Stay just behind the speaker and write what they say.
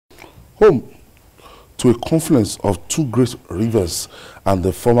Home to a confluence of two great rivers and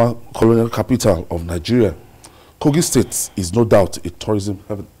the former colonial capital of Nigeria, Kogi State is no doubt a tourism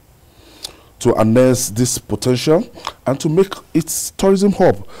haven. To harness this potential and to make its tourism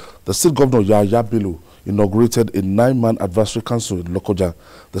hub, the state governor Yahaya Bello inaugurated a 9-man advisory council in Lokoja,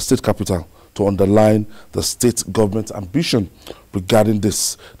 the state capital, to underline the state government's ambition regarding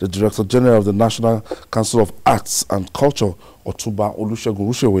this. The Director General of the National Council of Arts and Culture, Otuba Olusegun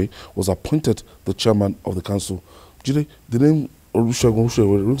Rushewe, was appointed the chairman of the council. Jide, the name Olusegun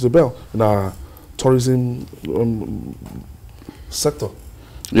Rushewe rings a bell in our tourism sector.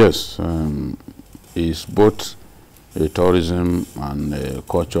 Yes, he's both a tourism and a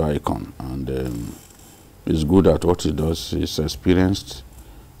culture icon, and he's good at what he does. He's experienced.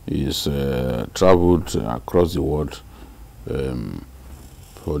 He's traveled across the world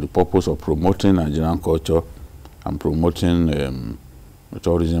for the purpose of promoting Nigerian culture and promoting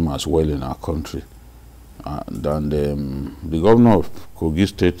tourism as well in our country. And the governor of Kogi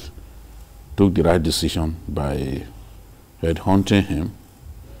State took the right decision by headhunting him,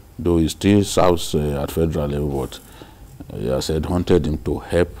 though he still serves at federal level, but he has headhunted him to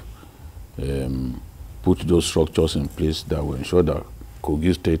help put those structures in place that will ensure that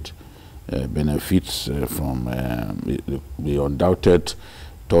Kogi State benefits from the undoubted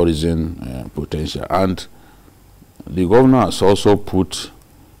tourism potential. And the governor has also put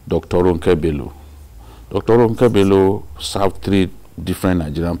Dr. Ronke Bello. Dr. Ronke Bello served 3 different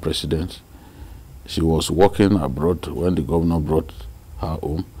Nigerian presidents. She was working abroad when the governor brought her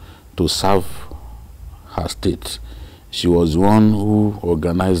home to serve her state. She was one who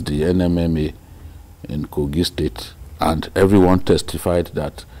organized the NMMA in Kogi State, and everyone testified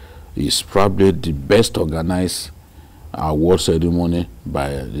that it's probably the best organized award ceremony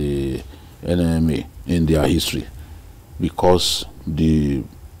by the NMMA in their history, because the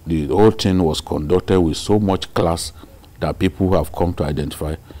whole thing was conducted with so much class that people have come to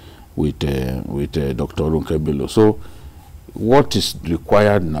identify with Dr. Ronke Bello. So what is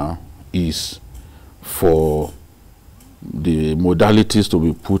required now is for the modalities to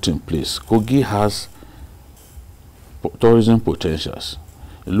be put in place. Kogi has tourism potentials.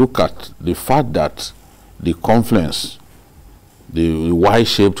 Look at the fact that the confluence, the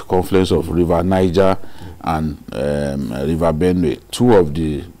Y-shaped confluence of River Niger and River Benue, 2 of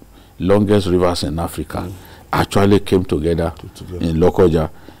the longest rivers in Africa, actually came together in Lokoja,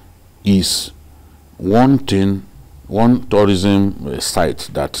 is one thing, one tourism site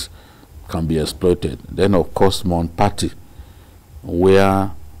that can be exploited. Then, of course, Mount Patti,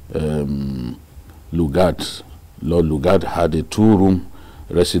 where Lord Lugard had a 2-room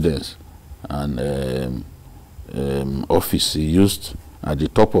residence and office he used at the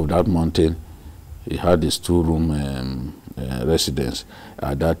top of that mountain. He had his 2-room residence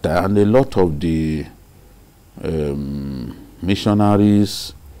at that time, and a lot of the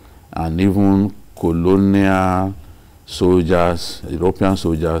missionaries and even colonial soldiers, European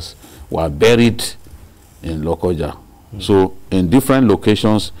soldiers, were buried in Lokoja. So in different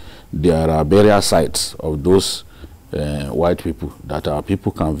locations there are burial sites of those white people that our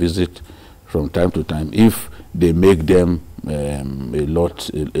people can visit from time to time if they make them a lot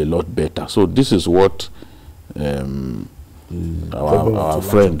better. So this is what our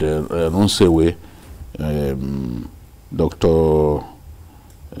friend Ronsewe, Dr.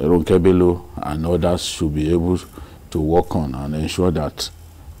 Ronke Bello and others should be able to work on and ensure that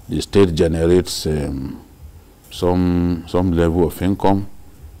the state generates some level of income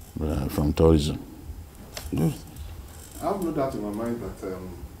from tourism. Yes. I have no doubt in my mind that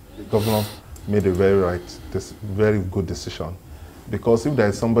the governor made a very good decision, because if there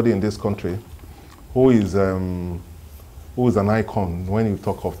is somebody in this country who is an icon when you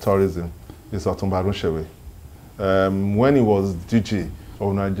talk of tourism, it's Otumba Rushewe. When he was DG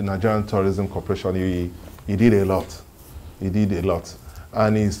of Nigerian Tourism Corporation, he did a lot. He did a lot,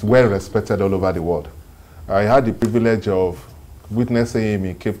 and he's well respected all over the world. I had the privilege of witnessing him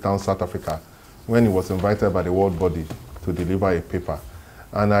in Cape Town, South Africa, when he was invited by the world body to deliver a paper.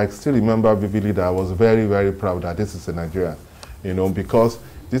 And I still remember vividly that I was very, very proud that this is a Nigerian, you know, because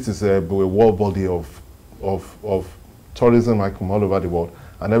this is a world body of tourism icon all over the world,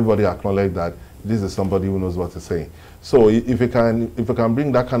 and everybody acknowledged that this is somebody who knows what to say. So if you can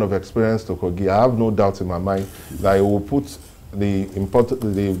bring that kind of experience to Kogi, I have no doubt in my mind that it will put the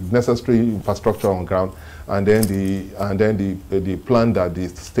necessary infrastructure on ground, and then the plan that the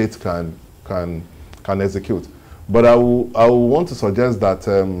state can execute. But I will want to suggest that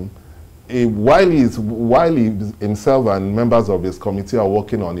while he himself and members of his committee are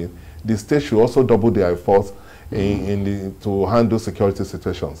working on it, the state should also double their efforts to handle security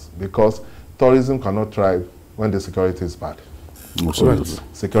situations, because tourism cannot thrive when the security is bad. Absolutely.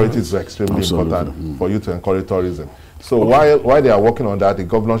 Security is extremely important for you to encourage tourism. So while they are working on that, the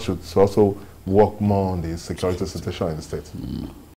government should also work more on the security situation in the state.